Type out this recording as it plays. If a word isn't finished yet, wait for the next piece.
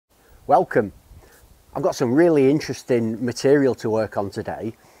welcome. I've got some really interesting material to work on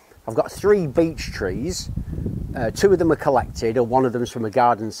today. I've got 3 beech trees, 2 of them are collected and 1 of them is from a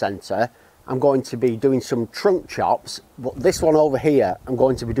garden centre. I'm going to be doing some trunk chops, but this one over here, I'm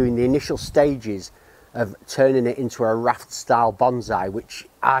going to be doing the initial stages of turning it into a raft-style bonsai, which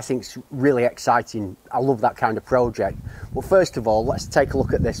I think is really exciting. I love that kind of project. But first of all, let's take a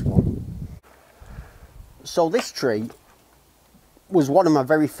look at this one. So this tree was one of my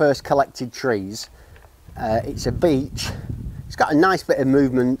very first collected trees. It's a beech. It's got a nice bit of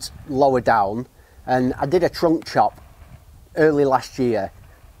movement lower down, and I did a trunk chop early last year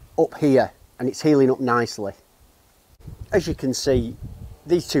up here, and it's healing up nicely. As you can see,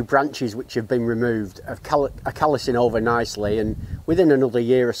 these 2 branches which have been removed are callousing over nicely, and within another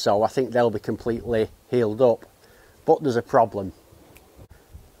year or so I think they'll be completely healed up. But there's a problem,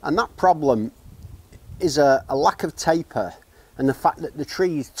 and that problem is a lack of taper and the fact that the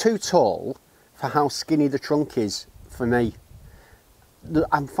tree is too tall for how skinny the trunk is for me.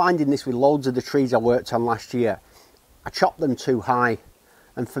 I'm finding this with loads of the trees I worked on last year. I chopped them too high,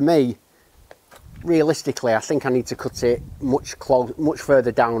 and for me, realistically, I think I need to cut it much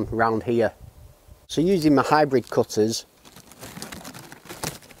further down around here. So using my hybrid cutters,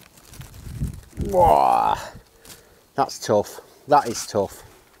 whoa, that's tough. That is tough.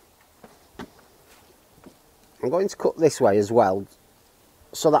 I'm going to cut this way as well,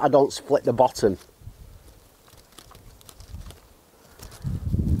 so that I don't split the bottom.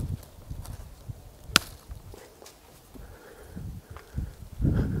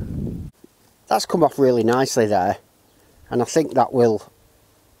 That's come off really nicely there, and I think that will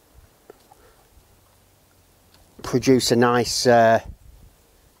produce a nice, there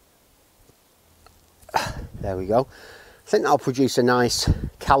we go. I think that'll produce a nice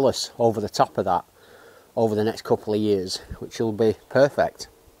callus over the top of that over the next couple of years, which will be perfect.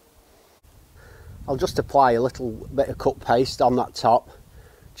 I'll just apply a little bit of cut paste on that top,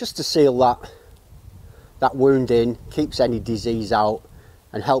 just to seal that wound in, keeps any disease out,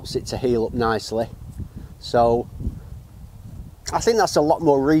 and helps it to heal up nicely. So I think that's a lot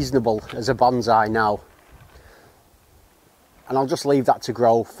more reasonable as a bonsai now, and I'll just leave that to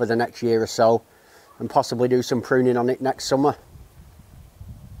grow for the next year or so and possibly do some pruning on it next summer.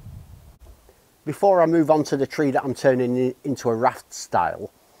 Before I move on to the tree that I'm turning into a raft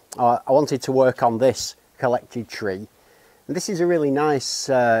style, I wanted to work on this collected tree, and this is a really nice,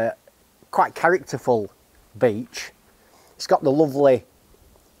 quite characterful beech. It's got the lovely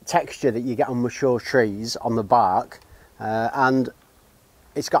texture that you get on mature trees on the bark, and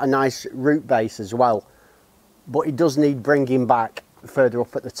it's got a nice root base as well, but it does need bringing back further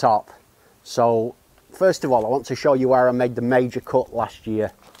up at the top. So first of all, I want to show you where I made the major cut last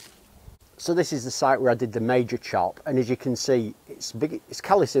year. So this is the site where I did the major chop, and as you can see, it's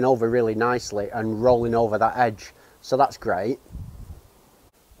callousing over really nicely and rolling over that edge, so that's great.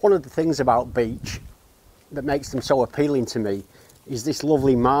 One of the things about beech that makes them so appealing to me is this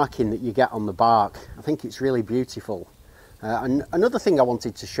lovely marking that you get on the bark. I think it's really beautiful. And another thing I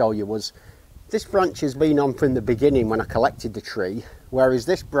wanted to show you was this branch has been on from the beginning when I collected the tree, whereas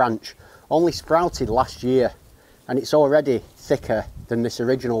this branch only sprouted last year, and it's already thicker than this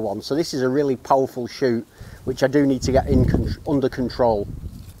original one. So this is a really powerful shoot, which I do need to get under control.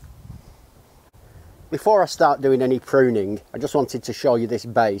 Before I start doing any pruning, I just wanted to show you this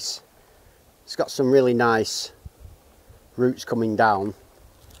base. It's got some really nice roots coming down,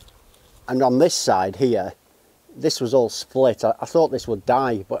 and on this side here, this was all split. I thought this would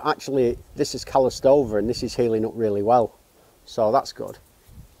die, but actually this is calloused over and this is healing up really well, so that's good.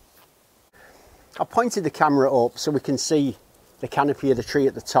 I pointed the camera up so we can see the canopy of the tree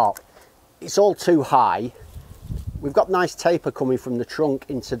at the top. It's all too high. We've got nice taper coming from the trunk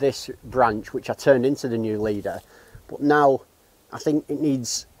into this branch, which I turned into the new leader, but now I think it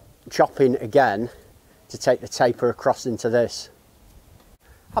needs chopping again to take the taper across into this.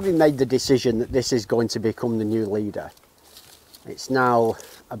 Having made the decision that this is going to become the new leader, it's now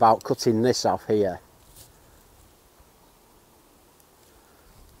about cutting this off here.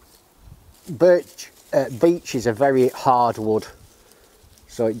 Beech is a very hard wood,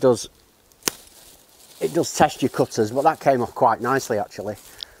 so it does test your cutters, but that came off quite nicely actually.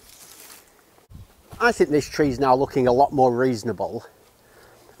 I think this tree is now looking a lot more reasonable.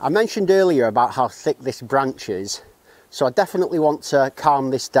 I mentioned earlier about how thick this branch is, so I definitely want to calm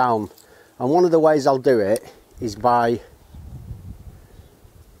this down, and one of the ways I'll do it is by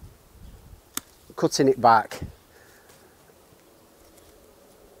cutting it back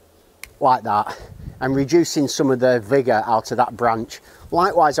like that and reducing some of the vigour out of that branch.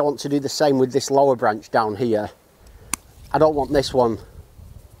 Likewise, I want to do the same with this lower branch down here. I don't want this one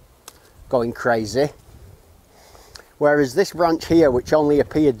going crazy. Whereas this branch here, which only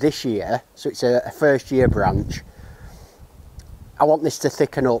appeared this year, so it's a first year branch, I want this to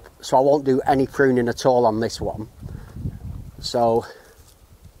thicken up, so I won't do any pruning at all on this one. So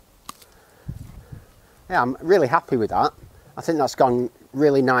yeah, I'm really happy with that. I think that's gone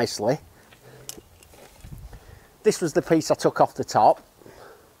really nicely. This was the piece I took off the top.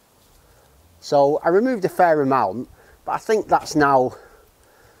 So I removed a fair amount, but I think that's now,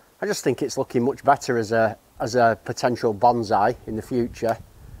 I just think it's looking much better as a potential bonsai in the future.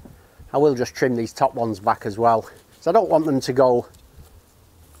 I will just trim these top ones back as well. So I don't want them to go,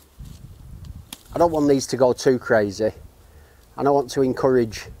 I don't want these to go too crazy. And I want to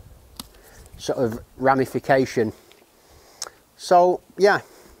encourage sort of ramification. So yeah,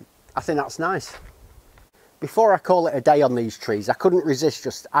 I think that's nice. Before I call it a day on these trees, I couldn't resist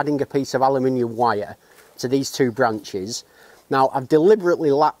just adding a piece of aluminium wire to these two branches. Now I've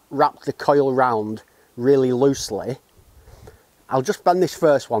deliberately wrapped the coil round really loosely. I'll just bend this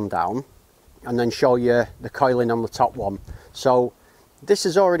first one down and then show you the coiling on the top one. So this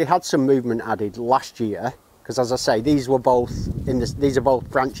has already had some movement added last year, because as I say, these were both in this, these are both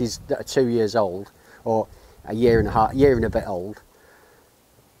branches that are 2 years old, or a year and a bit old.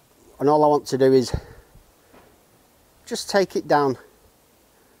 And all I want to do is just take it down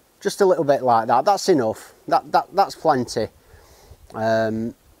just a little bit like that. That's enough. That's plenty.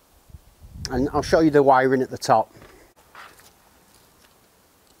 And I'll show you the wiring at the top.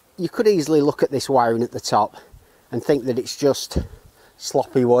 You could easily look at this wiring at the top and think that it's just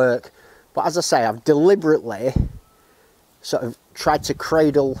sloppy work, but as I say, I've deliberately sort of tried to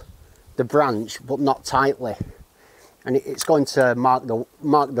cradle the branch, but not tightly, and it's going to mark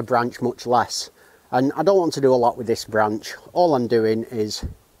the branch much less. And I don't want to do a lot with this branch. All I'm doing is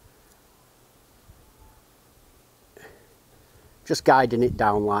just guiding it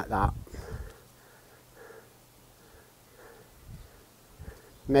down like that.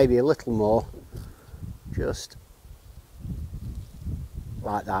 Maybe a little more, just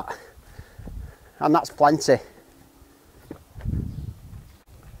like that. And that's plenty.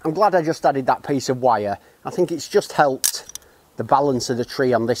 I'm glad I just added that piece of wire. I think it's just helped the balance of the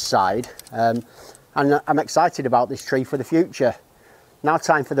tree on this side. And I'm excited about this tree for the future. Now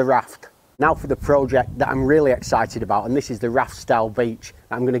time for the raft. Now for the project that I'm really excited about, and this is the raft-style beech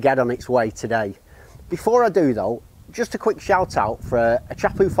that I'm going to get on its way today. Before I do though, just a quick shout out for a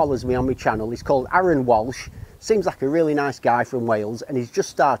chap who follows me on my channel. He's called Aaron Walsh. Seems like a really nice guy from Wales, and he's just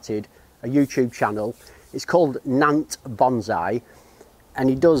started a YouTube channel. It's called Nant Bonsai, and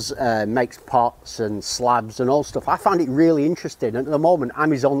he does makes pots and slabs and all stuff. I find it really interesting, and at the moment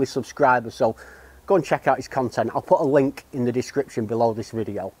I'm his only subscriber, so go and check out his content. I'll put a link in the description below this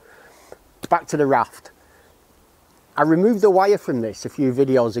video. Back to the raft. I removed the wire from this a few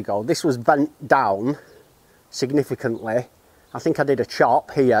videos ago. This was bent down significantly. I think I did a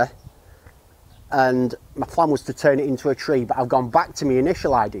chop here, and my plan was to turn it into a tree, but I've gone back to my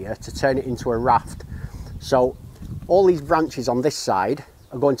initial idea to turn it into a raft. So all these branches on this side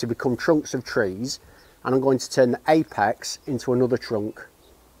are going to become trunks of trees, and I'm going to turn the apex into another trunk.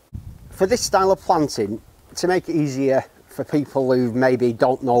 For this style of planting, to make it easier for people who maybe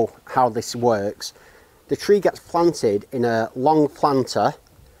don't know how this works, the tree gets planted in a long planter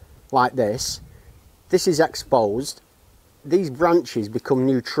like this. This is exposed. These branches become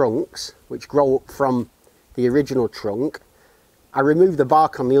new trunks which grow up from the original trunk. I remove the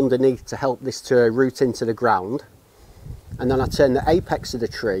bark on the underneath to help this to root into the ground, and then I turn the apex of the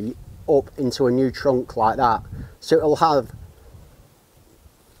tree up into a new trunk like that. So it'll have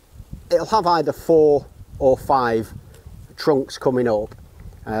either 4 or 5 trunks coming up,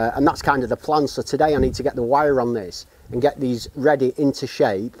 and that's kind of the plan. So today I need to get the wire on this and get these ready into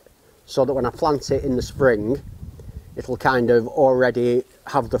shape, so that when I plant it in the spring, it'll kind of already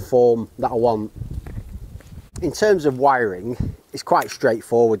have the form that I want. In terms of wiring, it's quite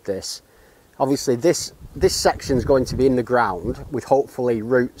straightforward this. Obviously this section is going to be in the ground with hopefully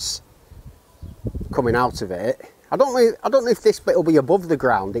roots coming out of it. I don't know if this bit will be above the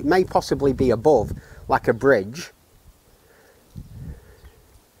ground. It may possibly be above, like a bridge.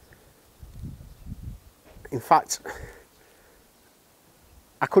 In fact,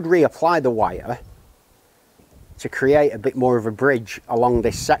 I could reapply the wire to create a bit more of a bridge along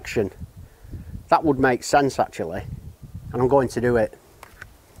this section. That would make sense actually, and I'm going to do it.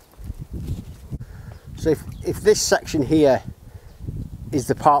 So if this section here is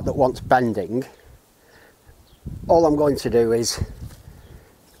the part that wants bending, all I'm going to do is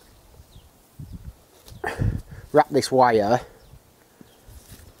wrap this wire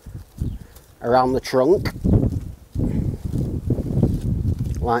around the trunk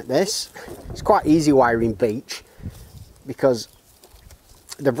like this. It's quite easy wiring beech because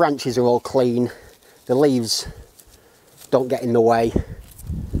the branches are all clean, the leaves don't get in the way,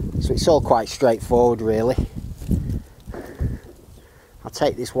 so it's all quite straightforward really. I'll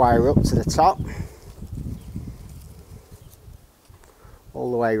take this wire up to the top,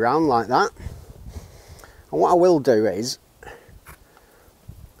 all the way around like that. And what I will do is,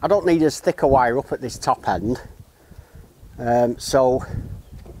 I don't need as thick a wire up at this top end, but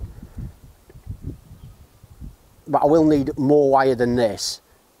I will need more wire than this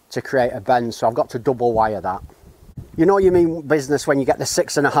to create a bend, so I've got to double wire that. You know you mean business when you get the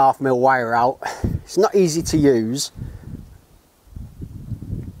 6.5mm wire out. It's not easy to use,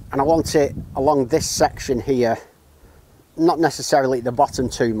 and I want it along this section here, not necessarily at the bottom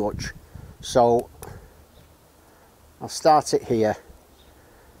too much. So I'll start it here,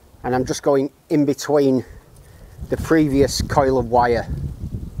 and I'm just going in between the previous coil of wire,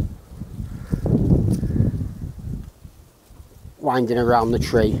 winding around the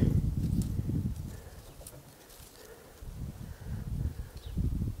tree.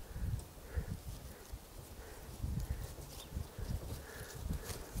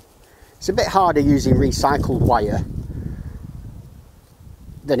 It's a bit harder using recycled wire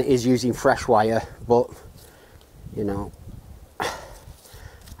than it is using fresh wire, but you know,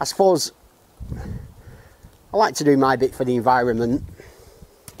 I suppose I like to do my bit for the environment,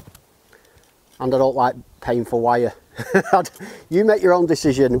 and I don't like paying for wire. You make your own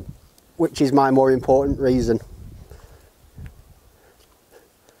decision which is my more important reason.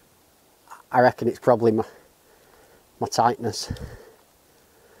 I reckon it's probably my tightness.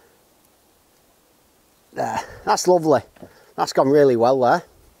 There, that's lovely. That's gone really well there.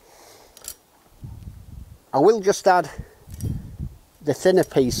 I will just add the thinner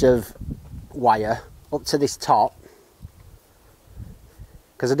piece of wire up to this top,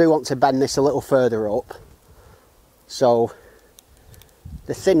 because I do want to bend this a little further up. So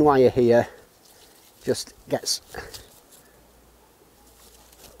the thin wire here just gets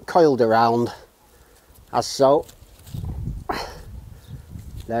coiled around as so.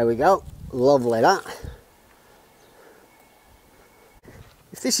 There we go, lovely that.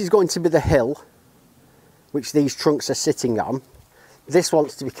 If this is going to be the hill which these trunks are sitting on, this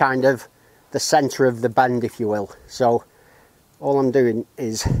wants to be kind of the centre of the bend, if you will. So all I'm doing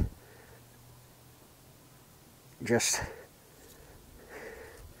is just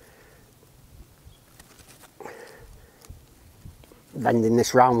bending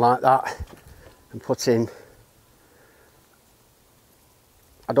this round like that and putting,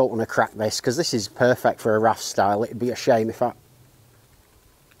 I don't want to crack this because this is perfect for a raft style. It'd be a shame if I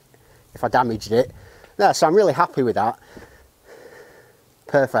damaged it. Yeah, so I'm really happy with that.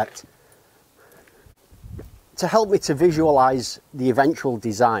 Perfect. To help me to visualise the eventual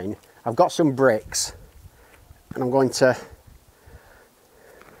design, I've got some bricks and I'm going to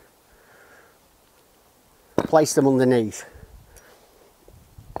place them underneath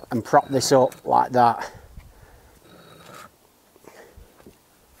and prop this up like that.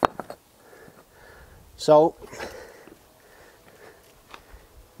 So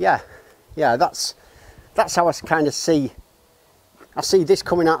yeah, that's how I kind of see. I see this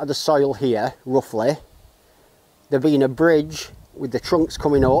coming out of the soil here, roughly. There being a bridge with the trunks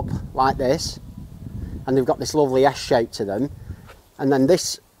coming up like this, and they've got this lovely S shape to them. And then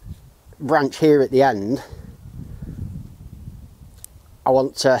this branch here at the end, I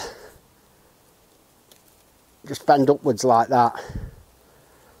want to just bend upwards like that.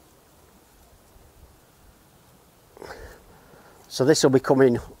 So this will be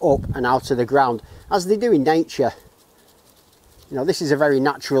coming up and out of the ground, as they do in nature. You know, this is a very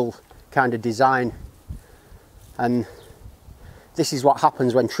natural kind of design, and this is what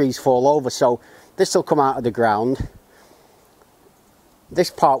happens when trees fall over. So this will come out of the ground, this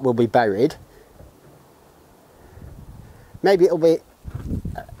part will be buried, maybe it'll be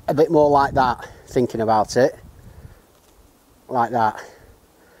a bit more like that, thinking about it, like that.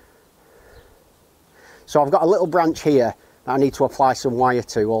 So I've got a little branch here that I need to apply some wire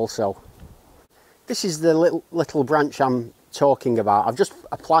to also. This is the little branch I'm talking about. I've just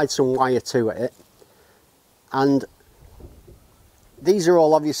applied some wire to it, and these are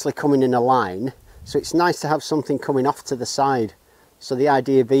all obviously coming in a line, so it's nice to have something coming off to the side. So the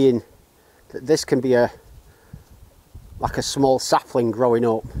idea being that this can be like a small sapling growing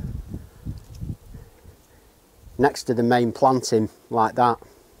up next to the main planting like that.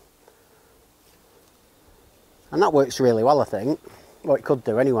 And that works really well, I think. Well, it could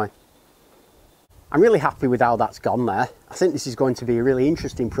do anyway. I'm really happy with how that's gone there. I think this is going to be a really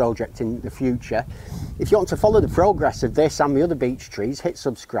interesting project in the future. If you want to follow the progress of this and the other beech trees, hit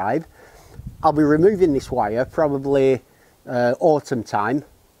subscribe. I'll be removing this wire probably autumn time,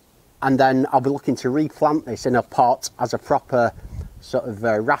 and then I'll be looking to replant this in a pot as a proper sort of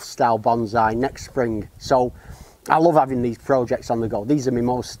raft-style bonsai next spring. So I love having these projects on the go. These are my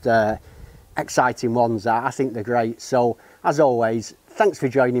most exciting ones. I think they're great. So as always, thanks for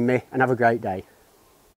joining me and have a great day.